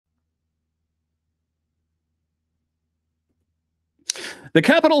The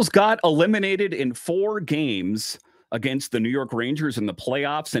Capitals got eliminated in 4 games against the New York Rangers in the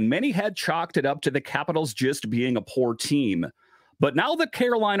playoffs, and many had chalked it up to the Capitals just being a poor team. But now the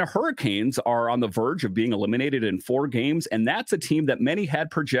Carolina Hurricanes are on the verge of being eliminated in 4 games, and that's a team that many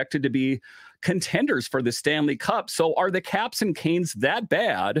had projected to be contenders for the Stanley Cup. So are the Caps and Canes that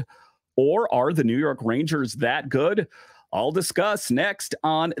bad, or are the New York Rangers that good? I'll discuss next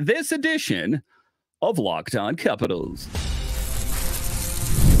on this edition of Locked On Capitals.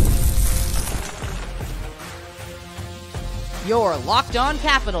 Your Locked On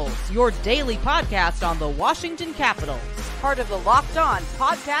Capitals, your daily podcast on the Washington Capitals. Part of the Locked On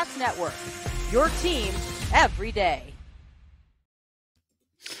Podcast Network, your team every day.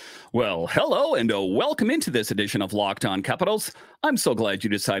 Well, hello and welcome into this edition of Locked On Capitals. I'm so glad you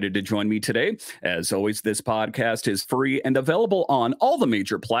decided to join me today. As always, this podcast is free and available on all the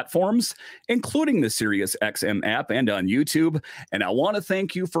major platforms, including the SiriusXM app and on YouTube. And I want to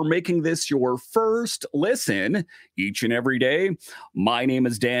thank you for making this your first listen each and every day. My name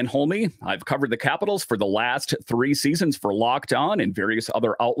is Dan Holme. I've covered the Capitals for the last 3 seasons for Locked On and various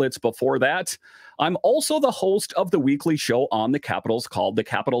other outlets before that. I'm also the host of the weekly show on the Capitals called the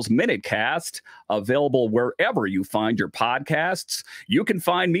Capitals Minute Cast, available wherever you find your podcasts. You can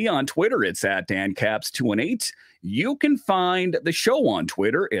find me on Twitter. It's at DanCaps218. You can find the show on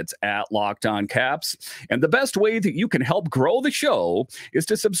Twitter. It's at Locked On Caps. And the best way that you can help grow the show is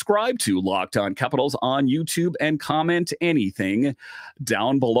to subscribe to Locked On Capitals on YouTube and comment anything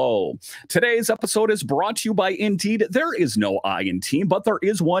down below. Today's episode is brought to you by Indeed. There is no I in team, but there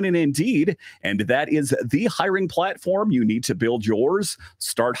is one in Indeed, and that is the hiring platform you need to build yours.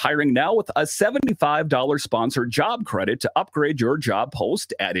 Start hiring now with a $75 sponsored job credit to upgrade your job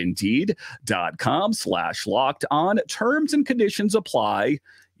post at Indeed.com/locked on. Terms and conditions apply.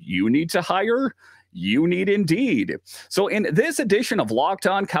 You need to hire. You need Indeed. So in this edition of Locked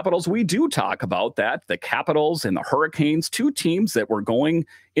On Capitals, we do talk about that. The Capitals and the Hurricanes, 2 teams that were going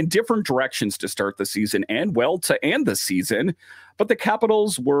in different directions to start the season and well to end the season. But the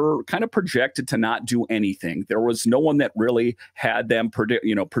Capitals were kind of projected to not do anything. There was no one that really had them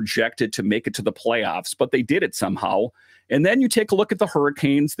projected to make it to the playoffs, but they did it somehow. And then you take a look at the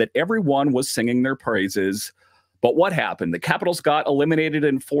Hurricanes that everyone was singing their praises. But what happened? The Capitals got eliminated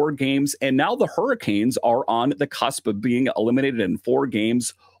in 4 games, and now the Hurricanes are on the cusp of being eliminated in 4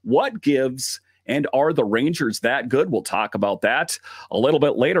 games. What gives? And are the Rangers that good? We'll talk about that a little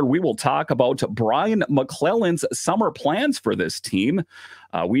bit later. We will talk about Brian MacLellan's summer plans for this team.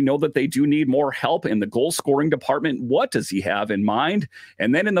 We know that they do need more help in the goal scoring department. What does he have in mind?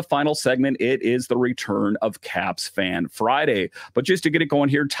 And then in the final segment, it is the return of Caps Fan Friday. But just to get it going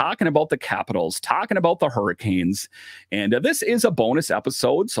here, talking about the Capitals, talking about the Hurricanes. And this is a bonus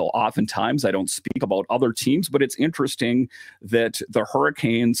episode, so oftentimes I don't speak about other teams, but it's interesting that the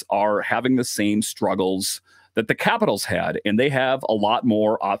Hurricanes are having the same struggles that the Capitals had, and they have a lot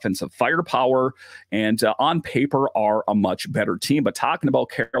more offensive firepower and on paper are a much better team. But talking about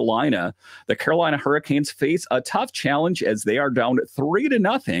Carolina, the Carolina Hurricanes face a tough challenge as they are down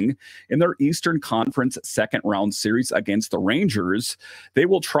 3-0 in their Eastern Conference second round series against the Rangers. They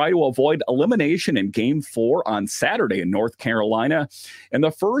will try to avoid elimination in Game 4 on Saturday in North Carolina. In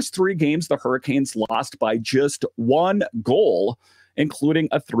the first 3 games, the Hurricanes lost by just 1 goal, including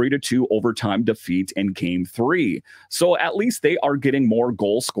a 3-2 overtime defeat in Game 3. So at least they are getting more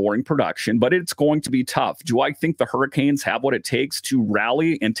goal-scoring production, but it's going to be tough. Do I think the Hurricanes have what it takes to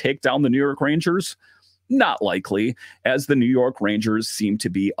rally and take down the New York Rangers? Not likely, as the New York Rangers seem to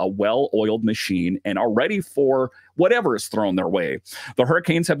be a well-oiled machine and are ready for whatever is thrown their way. The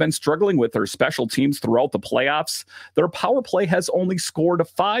Hurricanes have been struggling with their special teams throughout the playoffs. Their power play has only scored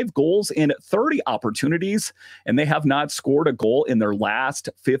 5 goals in 30 opportunities, and they have not scored a goal in their last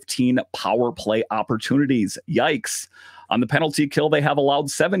 15 power play opportunities. Yikes. On the penalty kill, they have allowed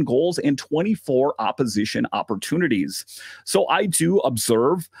 7 goals in 24 opposition opportunities. So I do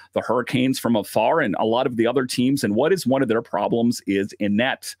observe the Hurricanes from afar and a lot of the other teams, and what is one of their problems is in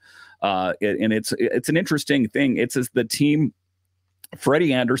net. And it's an interesting thing. It's as the team,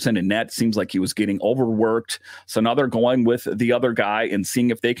 Freddie Anderson in net seems like he was getting overworked. So now they're going with the other guy and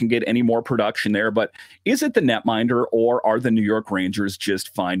seeing if they can get any more production there. But is it the netminder, or are the New York Rangers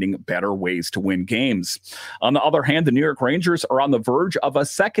just finding better ways to win games? On the other hand, the New York Rangers are on the verge of a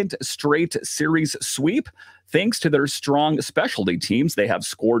second straight series sweep. Thanks to their strong specialty teams, they have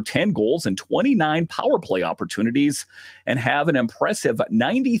scored 10 goals and 29 power play opportunities and have an impressive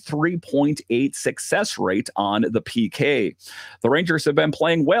 93.8 success rate on the PK. The Rangers have been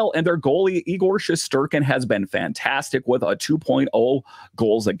playing well, and their goalie Igor Shesterkin has been fantastic with a 2.0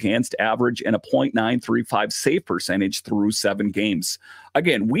 goals against average and a .935 save percentage through 7 games.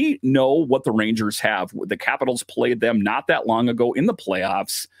 Again, we know what the Rangers have. The Capitals played them not that long ago in the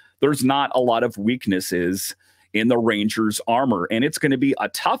playoffs. There's not a lot of weaknesses in the Rangers' armor, and it's going to be a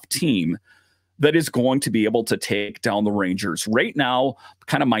tough team that is going to be able to take down the Rangers. Right now,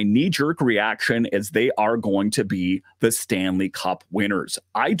 kind of my knee-jerk reaction is they are going to be the Stanley Cup winners.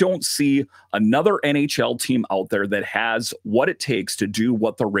 I don't see another NHL team out there that has what it takes to do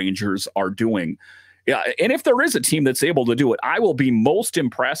what the Rangers are doing. Yeah, and if there is a team that's able to do it, I will be most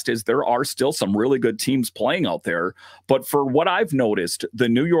impressed, as there are still some really good teams playing out there. But for what I've noticed, the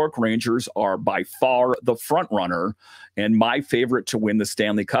New York Rangers are by far the front runner and my favorite to win the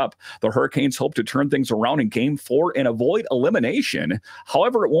Stanley Cup. The Hurricanes hope to turn things around in Game 4 and avoid elimination.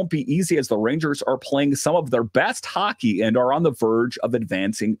 However, it won't be easy, as the Rangers are playing some of their best hockey and are on the verge of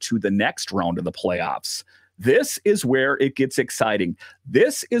advancing to the next round of the playoffs. This is where it gets exciting.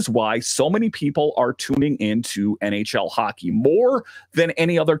 This is why so many people are tuning into NHL hockey more than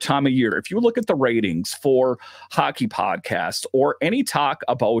any other time of year. If you look at the ratings for hockey podcasts or any talk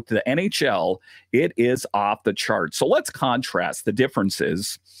about the NHL, it is off the chart. So let's contrast the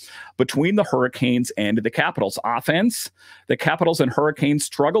differences between the Hurricanes and the Capitals. Offense, the Capitals and Hurricanes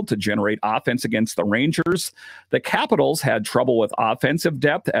struggled to generate offense against the Rangers. The Capitals had trouble with offensive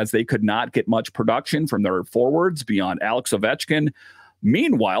depth, as they could not get much production from their forwards beyond Alex Ovechkin.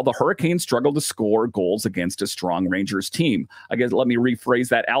 Meanwhile, the Hurricanes struggled to score goals against a strong Rangers team. I guess let me rephrase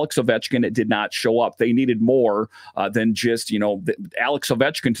that. Alex Ovechkin did not show up. They needed more than just, Alex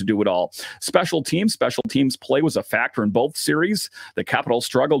Ovechkin to do it all. Special teams play was a factor in both series. The Capitals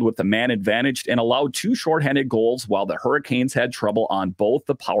struggled with the man advantage and allowed 2 shorthanded goals, while the Hurricanes had trouble on both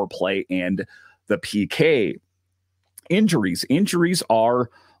the power play and the PK. Injuries are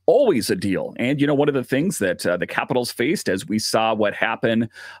always a deal. And, one of the things that the Capitals faced, as we saw what happened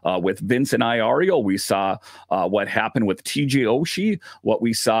with Vincent Iorio, we saw what happened with TJ Oshie, what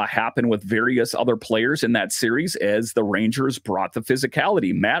we saw happen with various other players in that series, as the Rangers brought the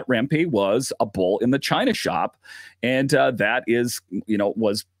physicality. Matt Rempe was a bull in the china shop, and that is,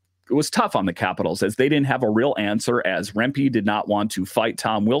 it was tough on the Capitals, as they didn't have a real answer, as Rempe did not want to fight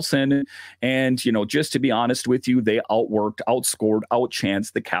Tom Wilson. And, just to be honest with you, they outworked, outscored,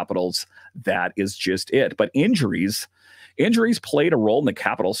 outchanced the Capitals. That is just it. But injuries played a role in the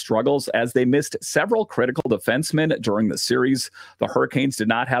Capitals' struggles, as they missed several critical defensemen during the series. The Hurricanes did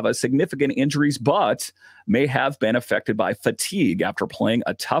not have a significant injuries, but may have been affected by fatigue after playing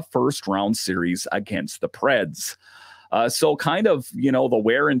a tough first-round series against the Preds. So kind of, the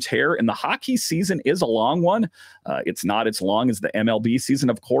wear and tear, and the hockey season is a long one. It's not as long as the MLB season,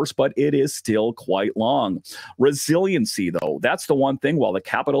 of course, but it is still quite long. Resiliency, though, that's the one thing. While the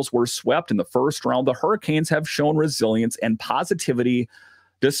Capitals were swept in the first round, the Hurricanes have shown resilience and positivity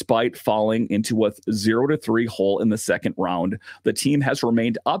despite falling into a 0-3 hole in the second round. The team has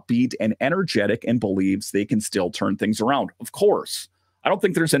remained upbeat and energetic and believes they can still turn things around. Of course, I don't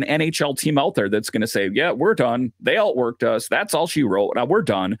think there's an NHL team out there that's going to say, yeah, we're done. They outworked us. That's all she wrote. Now we're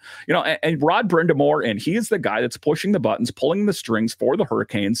done. And Rod Brindamore, and he is the guy that's pushing the buttons, pulling the strings for the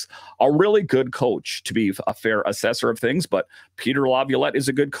Hurricanes. A really good coach, to be a fair assessor of things. But Peter Laviolette is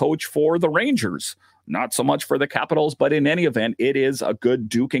a good coach for the Rangers. Not so much for the Capitals, but in any event, it is a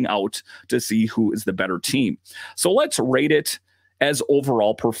good duking out to see who is the better team. So let's rate it as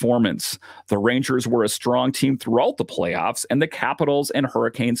overall performance. The Rangers were a strong team throughout the playoffs, and the Capitals and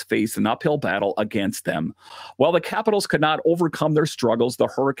Hurricanes faced an uphill battle against them. While the Capitals could not overcome their struggles, the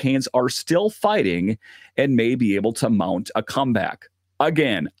Hurricanes are still fighting and may be able to mount a comeback.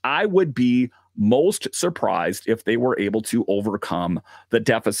 Again, I would be most surprised if they were able to overcome the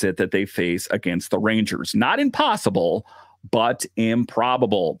deficit that they face against the Rangers. Not impossible, but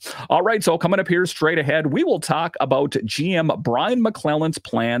improbable. All right, so coming up here straight ahead, we will talk about GM Brian MacLellan's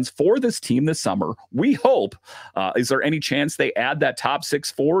plans for this team this summer. We hope. Is there any chance they add that top 6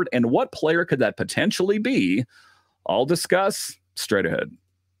 forward? And what player could that potentially be? I'll discuss straight ahead.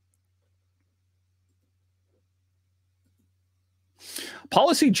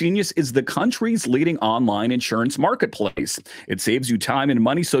 Policy Genius is the country's leading online insurance marketplace. It saves you time and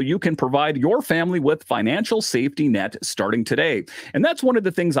money so you can provide your family with financial safety net starting today. And that's one of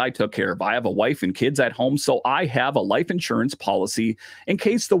the things I took care of. I have a wife and kids at home, so I have a life insurance policy in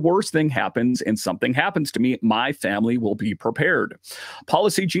case the worst thing happens and something happens to me, my family will be prepared.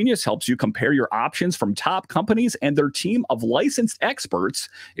 Policy Genius helps you compare your options from top companies, and their team of licensed experts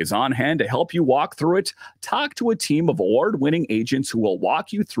is on hand to help you walk through it. Talk to a team of award-winning agents who will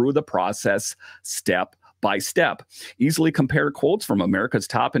walk you through the process step by step. Easily compare quotes from America's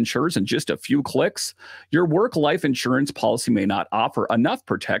top insurers in just a few clicks. Your work life insurance policy may not offer enough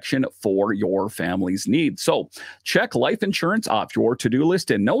protection for your family's needs. So check life insurance off your to-do list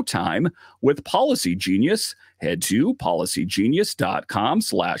in no time with Policy Genius. Head to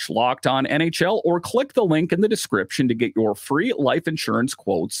policygenius.com/lockedonnhl or click the link in the description to get your free life insurance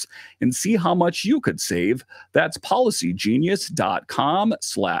quotes and see how much you could save. That's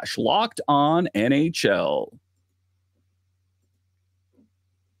policygenius.com/lockedonnhl.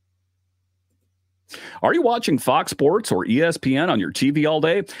 Are you watching Fox Sports or ESPN on your TV all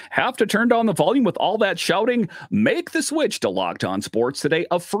day? Have to turn down the volume with all that shouting? Make the switch to Locked On Sports Today,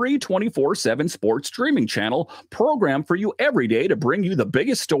 a free 24/7 sports streaming channel programmed for you every day to bring you the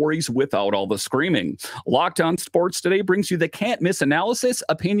biggest stories without all the screaming. Locked On Sports Today brings you the can't-miss analysis,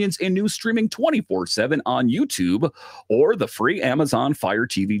 opinions, and news streaming 24/7 on YouTube or the free Amazon Fire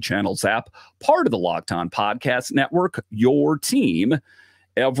TV Channels app, part of the Locked On Podcast Network, your team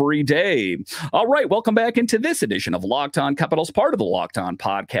every day. All right, welcome back into this edition of Locked On Capitals, part of the Locked On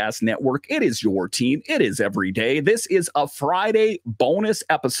Podcast Network. It is your team. It is every day. This is a Friday bonus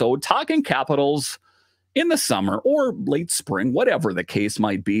episode talking Capitals in the summer or late spring, whatever the case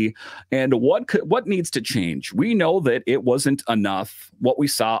might be, and what needs to change. We know that it wasn't enough what we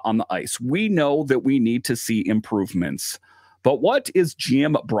saw on the ice. We know that we need to see improvements. But what is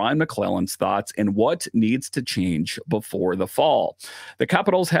GM Brian MacLellan's thoughts, and what needs to change before the fall? The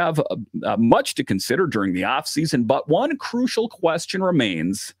Capitals have much to consider during the offseason, but one crucial question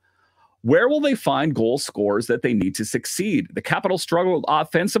remains: where will they find goal scorers that they need to succeed? The Capitals struggled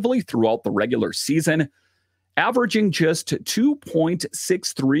offensively throughout the regular season, averaging just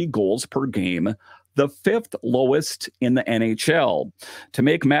 2.63 goals per game, the fifth lowest in the NHL. To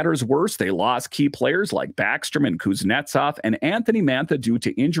make matters worse, they lost key players like Backstrom and Kuznetsov and Anthony Mantha due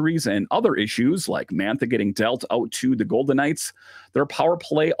to injuries and other issues, like Mantha getting dealt out to the Golden Knights. Their power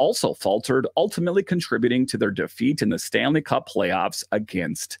play also faltered, ultimately contributing to their defeat in the Stanley Cup playoffs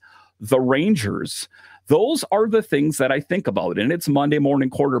against the Rangers. Those are the things that I think about, and it's Monday morning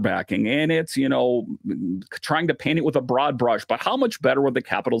quarterbacking, and it's, trying to paint it with a broad brush, but how much better would the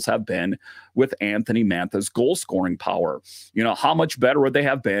Capitals have been with Anthony Mantha's goal scoring power? How much better would they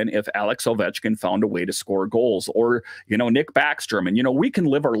have been if Alex Ovechkin found a way to score goals, or, Nick Backstrom? And, we can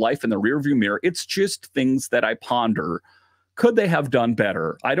live our life in the rearview mirror. It's just things that I ponder. Could they have done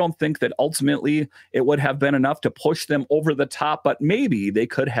better? I don't think that ultimately it would have been enough to push them over the top, but maybe they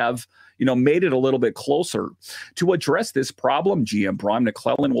could have, made it a little bit closer. To address this problem, GM Brian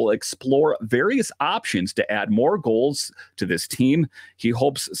MacLellan will explore various options to add more goals to this team. He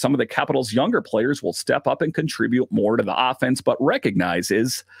hopes some of the Capitals' younger players will step up and contribute more to the offense, but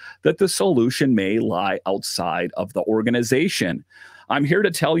recognizes that the solution may lie outside of the organization. I'm here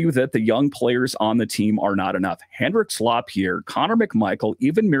to tell you that the young players on the team are not enough. Hendrik Lapierre, Connor McMichael,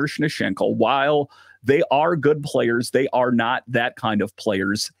 even Miroshnichenko, while they are good players, they are not that kind of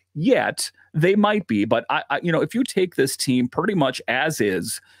players yet. They might be, but if you take this team pretty much as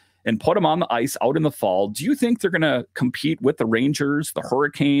is and put them on the ice out in the fall, do you think they're going to compete with the Rangers, the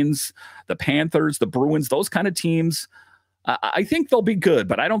Hurricanes, the Panthers, the Bruins, those kind of teams? I think they'll be good,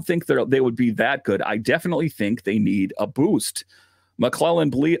 but I don't think they would be that good. I definitely think they need a boost. MacLellan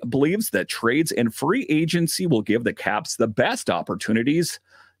believes that trades and free agency will give the Caps the best opportunities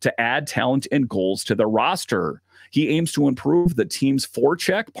to add talent and goals to the roster. He aims to improve the team's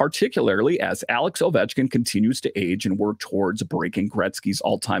forecheck, particularly as Alex Ovechkin continues to age and work towards breaking Gretzky's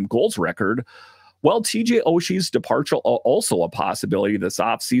all-time goals record. While TJ Oshie's departure also a possibility this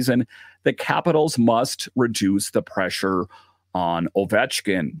offseason, the Capitals must reduce the pressure on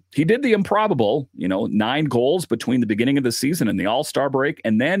Ovechkin. He did the improbable, 9 goals between the beginning of the season and the All-Star break,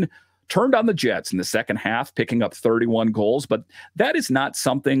 and then turned on the Jets in the second half, picking up 31 goals, but that is not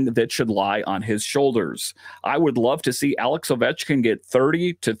something that should lie on his shoulders. I would love to see Alex Ovechkin get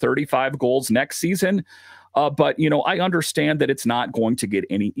 30 to 35 goals next season. But, I understand that it's not going to get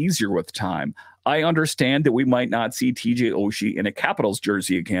any easier with time. I understand that we might not see TJ Oshie in a Capitals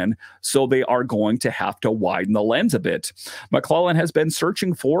jersey again, so they are going to have to widen the lens a bit. MacLellan has been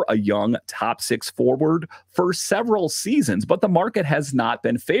searching for a young top six forward for several seasons, but the market has not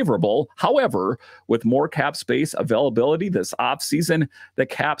been favorable. However, with more cap space availability this offseason, the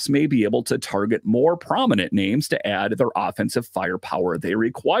Caps may be able to target more prominent names to add their offensive firepower they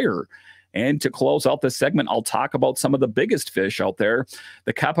require. And to close out this segment, I'll talk about some of the biggest fish out there.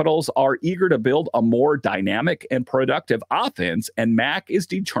 The Capitals are eager to build a more dynamic and productive offense, and Mac is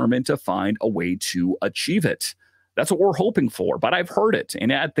determined to find a way to achieve it. That's what we're hoping for, but I've heard it.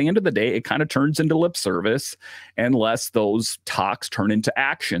 And at the end of the day, it kind of turns into lip service unless those talks turn into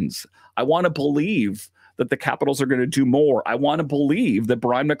actions. I want to believe that the Capitals are going to do more. I want to believe that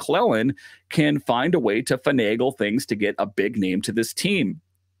Brian MacLellan can find a way to finagle things to get a big name to this team.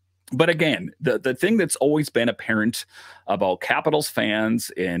 But again, the thing that's always been apparent about Capitals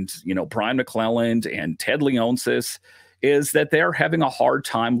fans and, Brian MacLellan and Ted Leonsis is that they're having a hard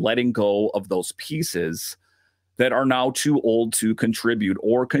time letting go of those pieces that are now too old to contribute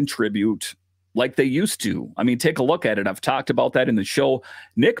or contribute like they used to. I mean, take a look at it. I've talked about that in the show.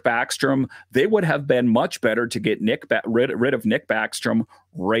 Nick Backstrom, they would have been much better to get rid of Nick Backstrom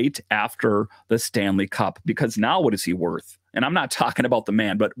right after the Stanley Cup, because now what is he worth? And I'm not talking about the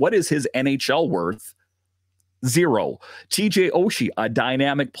man, but what is his NHL worth? Zero. TJ Oshie, a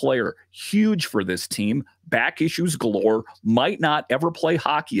dynamic player, huge for this team, back issues galore, might not ever play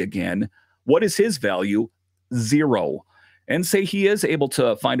hockey again. What is his value? Zero. And say he is able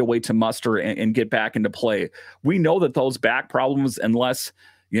to find a way to muster and get back into play. We know that those back problems, unless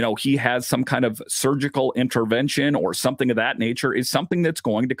he has some kind of surgical intervention or something of that nature, is something that's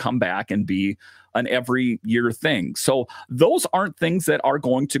going to come back and be an every year thing. So those aren't things that are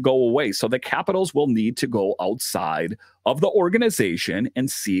going to go away. So the Capitals will need to go outside of the organization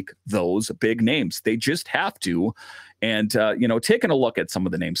and seek those big names. They just have to. And, taking a look at some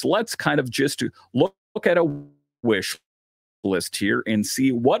of the names, let's kind of just look at a wish list here and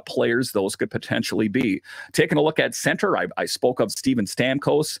see what players those could potentially be. Taking a look at center, I spoke of Steven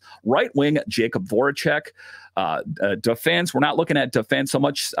Stamkos. Right wing, Jacob Voracek. Defense, we're not looking at defense so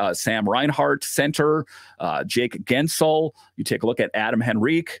much. Sam Reinhart. Center, Jake Gensel. You take a look at Adam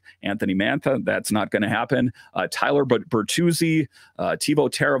Henrique, Anthony Mantha. That's not going to happen. Tyler Bertuzzi,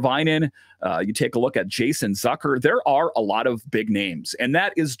 Teuvo Teravainen. You take a look at Jason Zucker. There are a lot of big names, and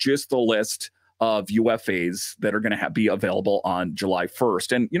that is just the list of UFAs that are going to be available on July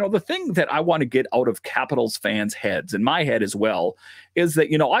 1st. And, the thing that I want to get out of Capitals fans' heads, and my head as well, is that,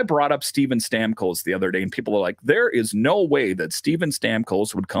 I brought up Steven Stamkos the other day, and people are like, there is no way that Steven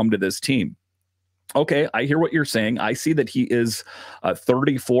Stamkos would come to this team. Okay, I hear what you're saying. I see that he is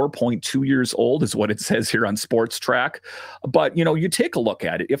 34.2 years old is what it says here on Sports Track. But, you take a look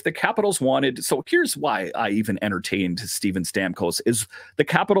at it. If the Capitals wanted, so here's why I even entertained Steven Stamkos, is the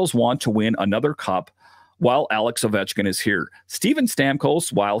Capitals want to win another cup while Alex Ovechkin is here. Steven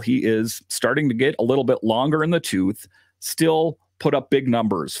Stamkos, while he is starting to get a little bit longer in the tooth, still put up big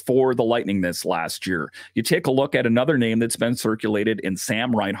numbers for the Lightning this last year. You take a look at another name that's been circulated in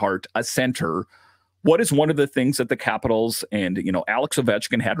Sam Reinhart, a center. What is one of the things that the Capitals and, Alex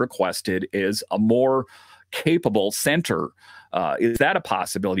Ovechkin had requested is a more capable center. Is that a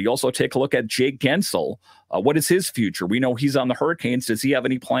possibility? You also take a look at Jake Gensel. What is his future? We know he's on the Hurricanes. Does he have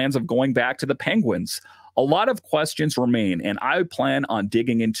any plans of going back to the Penguins? A lot of questions remain, and I plan on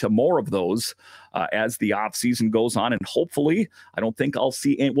digging into more of those as the offseason goes on. And hopefully, I don't think we'll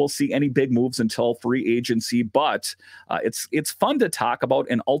see any big moves until free agency, but it's fun to talk about,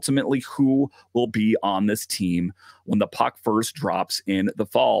 and ultimately who will be on this team when the puck first drops in the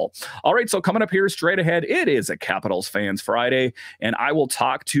fall. All right, so coming up here straight ahead, it is a Capitals Fans Friday, and I will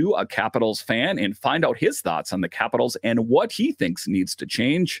talk to a Capitals fan and find out his thoughts on the Capitals and what he thinks needs to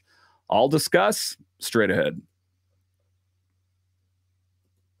change. I'll discuss straight ahead.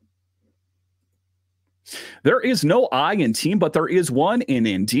 There is no I in team, but there is one in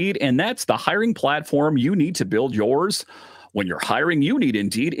Indeed, and that's the hiring platform you need to build yours. When you're hiring, you need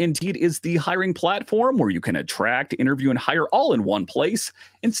Indeed. Indeed is the hiring platform where you can attract, interview, and hire all in one place.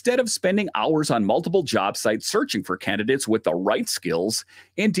 Instead of spending hours on multiple job sites searching for candidates with the right skills,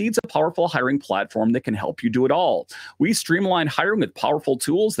 Indeed's a powerful hiring platform that can help you do it all. We streamline hiring with powerful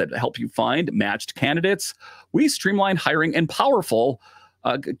tools that help you find matched candidates. We streamline hiring and powerful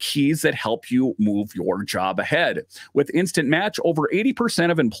keys that help you move your job ahead. With Instant Match, over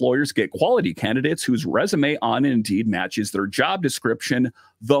 80% of employers get quality candidates whose resume on Indeed matches their job description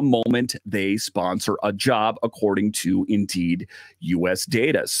the moment they sponsor a job, according to Indeed US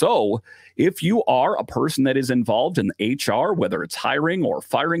data. So if you are a person that is involved in HR, whether it's hiring or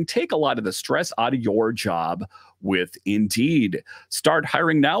firing, take a lot of the stress out of your job with Indeed. Start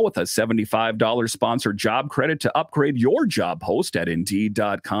hiring now with a $75 sponsored job credit to upgrade your job post at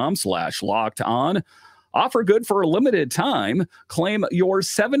Indeed.com/locked-on. Offer good for a limited time. Claim your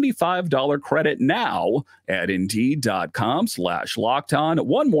 $75 credit now at Indeed.com/locked-on.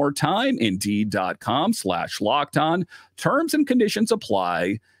 One more time, Indeed.com/locked-on. Terms and conditions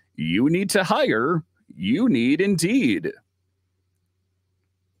apply. You need to hire. You need Indeed.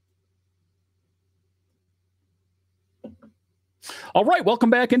 All right, welcome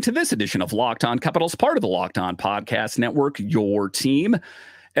back into this edition of Locked On Capitals, part of the Locked On Podcast Network, your team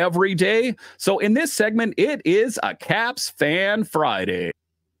every day. So in this segment, it is a Caps Fan Friday.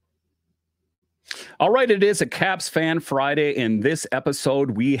 All right, it is a Caps Fan Friday. In this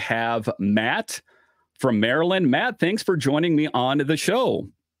episode, we have Matt from Maryland. Matt, thanks for joining me on the show.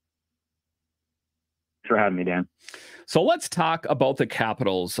 Thanks for having me, Dan. So let's talk about the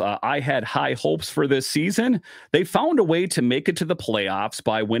Capitals. I had high hopes for this season. They found a way to make it to the playoffs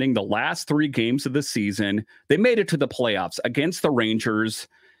by winning the last 3 games of the season. They made it to the playoffs against the Rangers,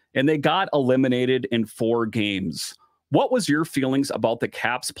 and they got eliminated in 4 games. What was your feelings about the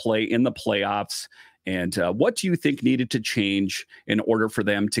Caps' play in the playoffs, and what do you think needed to change in order for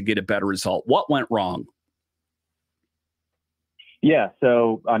them to get a better result? What went wrong? Yeah,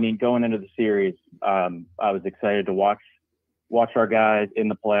 so I mean, going into the series, I was excited to watch our guys in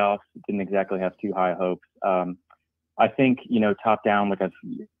the playoffs. Didn't exactly have too high hopes. I think, top down, like I've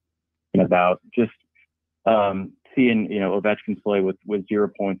about just seeing Ovechkin's play with 0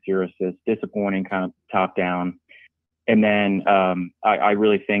 points, 0 assists, disappointing, kind of top down. And then I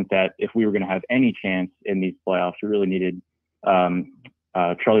really think that if we were going to have any chance in these playoffs, we really needed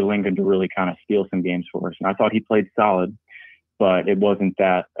Charlie Lindgren to really kind of steal some games for us. And I thought he played solid, but it wasn't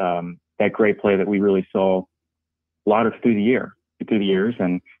that great play that we really saw a lot of through the years.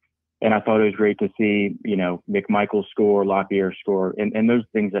 And I thought it was great to see, McMichael score, Lapierre score, and those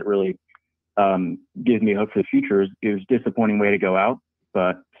things that really gives me hope for the future. It was a disappointing way to go out,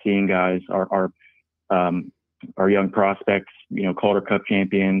 but seeing guys, our young prospects, Calder Cup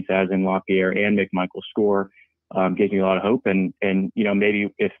champions, as in Lapierre and McMichael score, gives me a lot of hope. And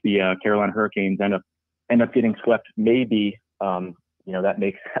maybe if the Carolina Hurricanes end up getting swept, maybe that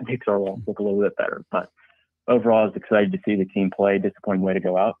makes our loss look a little bit better. But overall, I was excited to see the team play. Disappointing way to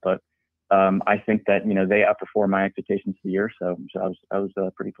go out, but I think that they outperformed my expectations for the year, so I was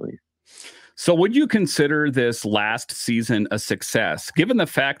pretty pleased. So would you consider this last season a success, given the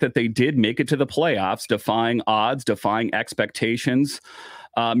fact that they did make it to the playoffs, defying odds, defying expectations?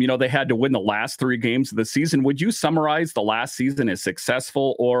 They had to win the last 3 games of the season. Would you summarize the last season as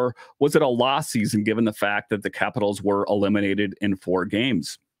successful, or was it a lost season given the fact that the Capitals were eliminated in 4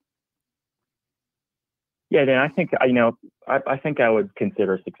 games? Yeah, Dan, I think, I think I would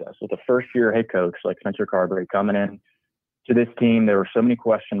consider a success. With a first-year head coach like Spencer Carberry coming in to this team, there were so many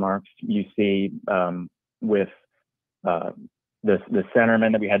question marks. You see with the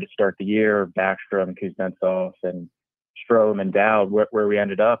centermen that we had to start the year, Backstrom, Kuznetsov, and Strome and Dowd, where we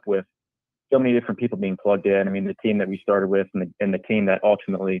ended up with so many different people being plugged in. I mean, the team that we started with and the team that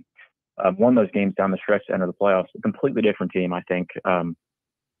ultimately won those games down the stretch to enter the playoffs, a completely different team, I think.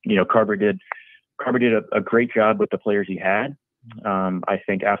 Carberry did a great job with the players he had. I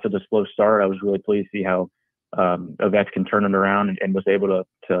think after the slow start, I was really pleased to see how Ovechkin turned it around and was able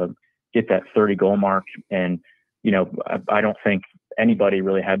to get that 30-goal mark. And, I don't think anybody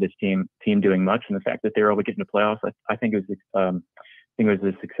really had this team doing much. And the fact that they were able to get into playoffs, I think it was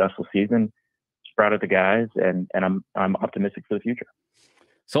a successful season. Proud of the guys, and I'm optimistic for the future.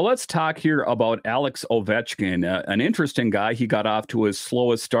 So let's talk here about Alex Ovechkin, an interesting guy. He got off to his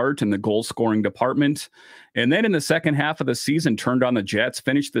slowest start in the goal-scoring department, and then in the second half of the season turned on the Jets,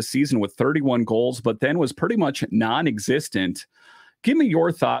 finished the season with 31 goals, but then was pretty much non-existent. Give me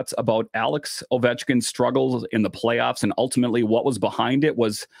your thoughts about Alex Ovechkin's struggles in the playoffs and ultimately what was behind it.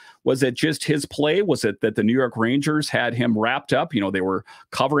 Was it just his play? Was it that the New York Rangers had him wrapped up? They were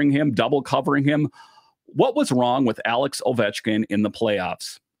covering him, double covering him. What was wrong with Alex Ovechkin in the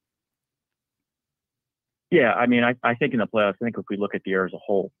playoffs? Yeah, I mean, I think in the playoffs, I think if we look at the year as a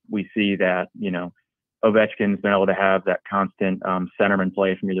whole, we see that, Ovechkin's been able to have that constant centerman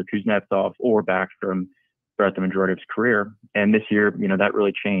play from either Kuznetsov or Backstrom throughout the majority of his career. And this year, that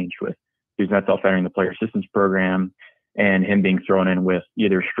really changed with Kuznetsov entering the player assistance program and him being thrown in with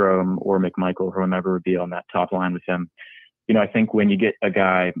either Strome or McMichael, whomever would be on that top line with him. I think when you get a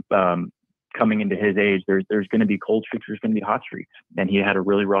guy coming into his age, there's going to be cold streaks, there's going to be hot streaks. And he had a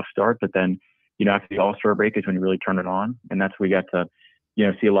really rough start, but then, after the All-Star break is when you really turn it on. And that's when we got to,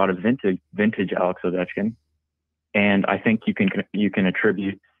 see a lot of vintage Alex Ovechkin. And I think you can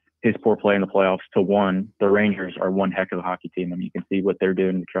attribute his poor play in the playoffs to one, the Rangers are one heck of a hockey team. I mean, you can see what they're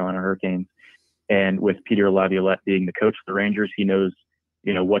doing in the Carolina Hurricanes. And with Peter Laviolette being the coach of the Rangers, he knows,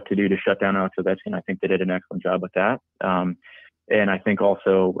 what to do to shut down Alex Ovechkin. I think they did an excellent job with that. And I think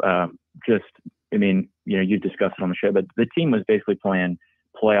also you've discussed it on the show, but the team was basically playing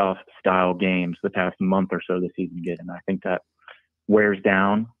playoff style games the past month or so this season did. And I think that wears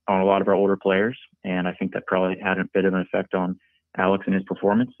down on a lot of our older players. And I think that probably had a bit of an effect on Alex and his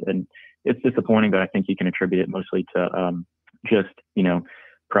performance. And it's disappointing, but I think you can attribute it mostly to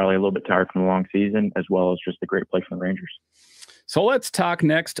probably a little bit tired from the long season, as well as just the great play from the Rangers. So let's talk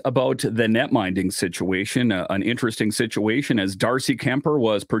next about the netminding situation, an interesting situation as Darcy Kuemper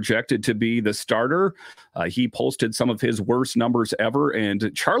was projected to be the starter. He posted some of his worst numbers ever,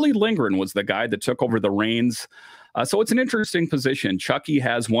 and Charlie Lindgren was the guy that took over the reins. So it's an interesting position. Chucky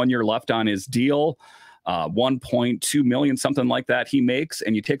has 1 year left on his deal, $1.2 million, something like that he makes.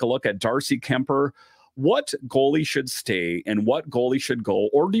 And you take a look at Darcy Kuemper. What goalie should stay and what goalie should go?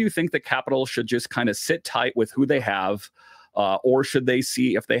 Or do you think the Capitals should just kind of sit tight with who they have? Or should they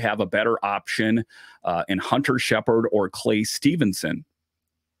see if they have a better option in Hunter Shepard or Clay Stevenson?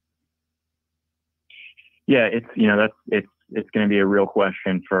 Yeah, it's going to be a real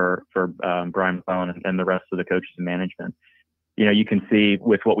question for Brian MacLellan and the rest of the coaches and management. You can see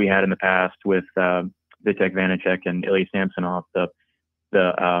with what we had in the past with Vitek Vanacek and Ilya Samsonov, the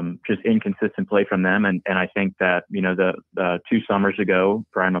just inconsistent play from them. And I think that, the 2 summers ago,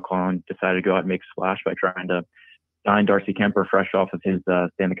 Brian MacLellan decided to go out and make a splash by trying to sign Darcy Kuemper fresh off of his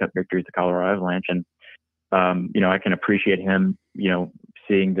Stanley Cup victory at the Colorado Avalanche. And, I can appreciate him,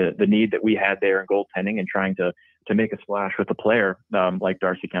 seeing the need that we had there in goaltending and trying to make a splash with a player like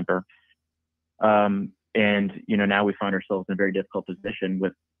Darcy Kuemper. And, now we find ourselves in a very difficult position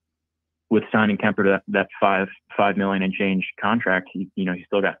with signing Kuemper to that $5 million and change contract. He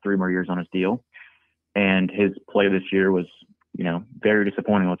still got 3 more years on his deal. And his play this year was, very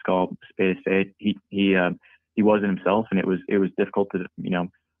disappointing. Let's call it spade a spade. He wasn't himself, and it was difficult to,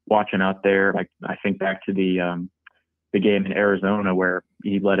 watch him out there. I think back to the game in Arizona where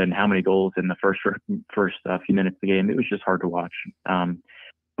he let in how many goals in the first few minutes of the game. It was just hard to watch.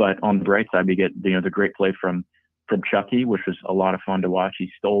 But on the bright side, we get, the great play from Chucky, which was a lot of fun to watch. He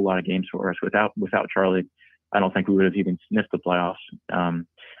stole a lot of games for us. Without Charlie, I don't think we would have even sniffed the playoffs.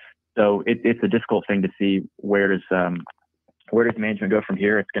 So it's a difficult thing to see where does management go from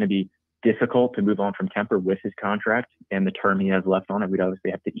here. It's going to be difficult to move on from Kuemper with his contract and the term he has left on it. We'd obviously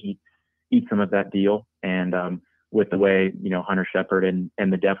have to eat some of that deal. And with the way, Hunter Shepard and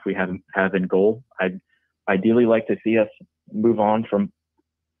the depth we have in goal, I'd ideally like to see us move on from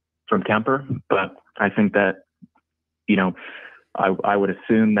Kuemper. But I think that, I would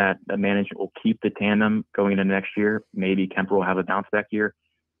assume that the management will keep the tandem going into next year. Maybe Kuemper will have a bounce back year.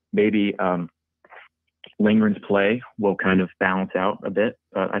 Maybe Lindgren's play will kind of balance out a bit.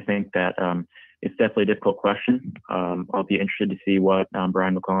 I think that it's definitely a difficult question. I'll be interested to see what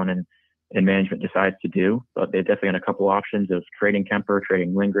Brian MacLellan and management decides to do. But they've definitely got a couple options of trading Kuemper,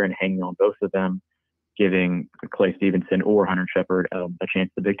 trading Lindgren, hanging on both of them, giving Clay Stevenson or Hunter Shepard a chance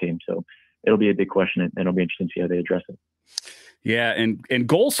at the big team. So it'll be a big question, and it'll be interesting to see how they address it. Yeah, and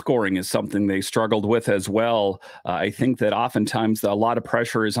goal scoring is something they struggled with as well. I think that oftentimes a lot of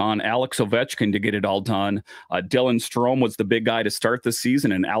pressure is on Alex Ovechkin to get it all done. Dylan Strome was the big guy to start the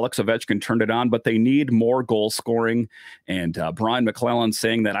season, and Alex Ovechkin turned it on, but they need more goal scoring. And Brian MacLellan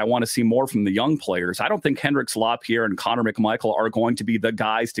saying that I want to see more from the young players. I don't think Hendrix Lapierre and Connor McMichael are going to be the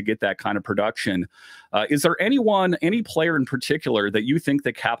guys to get that kind of production. Is there any player in particular that you think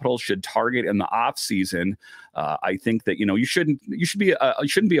the Capitals should target in the offseason? I think that, you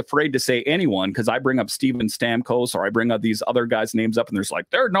shouldn't be afraid to say anyone, because I bring up Steven Stamkos or I bring up these other guys' names up and there's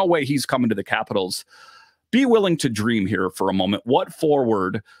there's no way he's coming to the Capitals. Be willing to dream here for a moment. What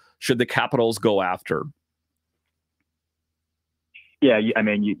forward should the Capitals go after? Yeah, I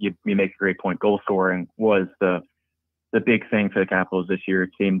mean, you make a great point. Goal scoring was the big thing for the Capitals this year.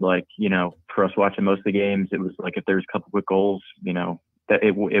 It seemed like, for us watching most of the games, it was like if there's a couple quick goals, that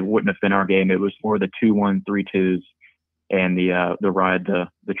it wouldn't have been our game. It was more the 2-1, 3-2s and the ride,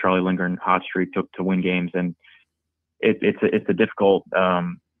 the Charlie Lindgren hot streak took to win games. And it's a difficult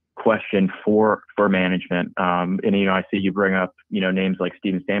question for management. And, I see you bring up, names like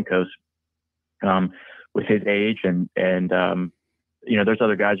Steven Stamkos with his age and there's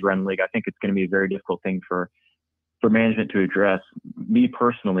other guys around the league. I think it's going to be a very difficult thing for for management to address. Me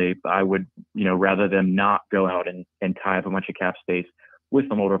personally, I would, rather them not go out and tie up a bunch of cap space with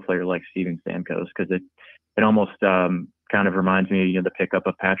an older player like Steven Stamkos, because it almost kind of reminds me of the pickup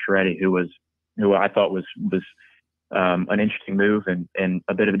of Pacioretty, who I thought was an interesting move and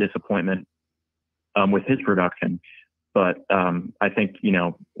a bit of a disappointment with his production. But I think,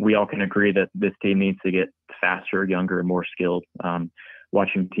 we all can agree that this team needs to get faster, younger, and more skilled.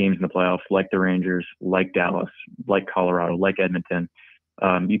 Watching teams in the playoffs like the Rangers, like Dallas, like Colorado, like Edmonton,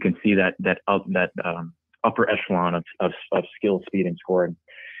 you can see that upper echelon of skill, speed, and scoring.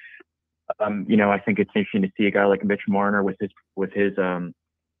 I think it's interesting to see a guy like Mitch Marner with his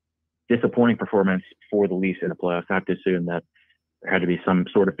disappointing performance for the Leafs in the playoffs. I have to assume that there had to be some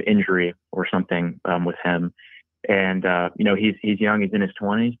sort of injury or something with him. And he's young, he's in his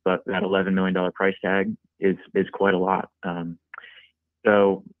 20s, but that $11 million price tag is quite a lot.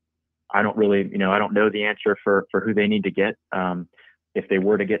 So I don't really, I don't know the answer for who they need to get. If they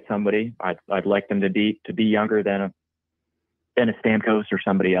were to get somebody, I'd like them to be younger than a Stamkos or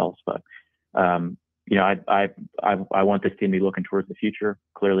somebody else. But I want this team to be looking towards the future.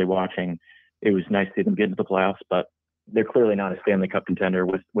 Clearly, watching, it was nice to see them get into the playoffs, but they're clearly not a Stanley Cup contender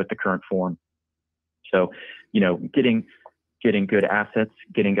with the current form. So, getting good assets,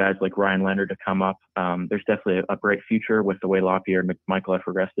 getting guys like Ryan Leonard to come up. There's definitely a bright future with the way LaPierre and Michael have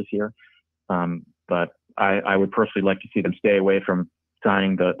progressed this year. But I would personally like to see them stay away from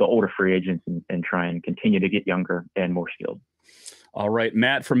signing the older free agents and try and continue to get younger and more skilled. All right,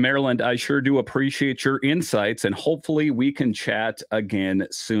 Matt from Maryland, I sure do appreciate your insights, and hopefully we can chat again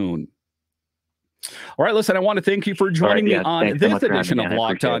soon. All right, listen, I want to thank you for joining me on this edition of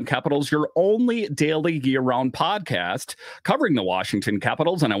Locked On Capitals, your only daily year-round podcast covering the Washington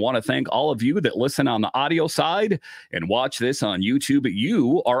Capitals. And I want to thank all of you that listen on the audio side and watch this on YouTube.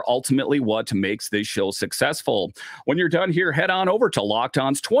 You are ultimately what makes this show successful. When you're done here, head on over to Locked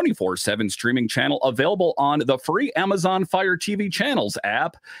On's 24/7 streaming channel, available on the free Amazon Fire TV channels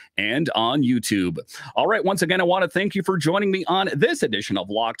app and on YouTube. All right, once again, I want to thank you for joining me on this edition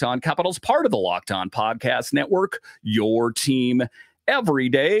of Locked On Capitals, part of the Locked On Podcast Network, your team every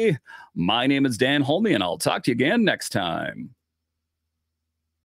day. My name is Dan Holme, and I'll talk to you again next time.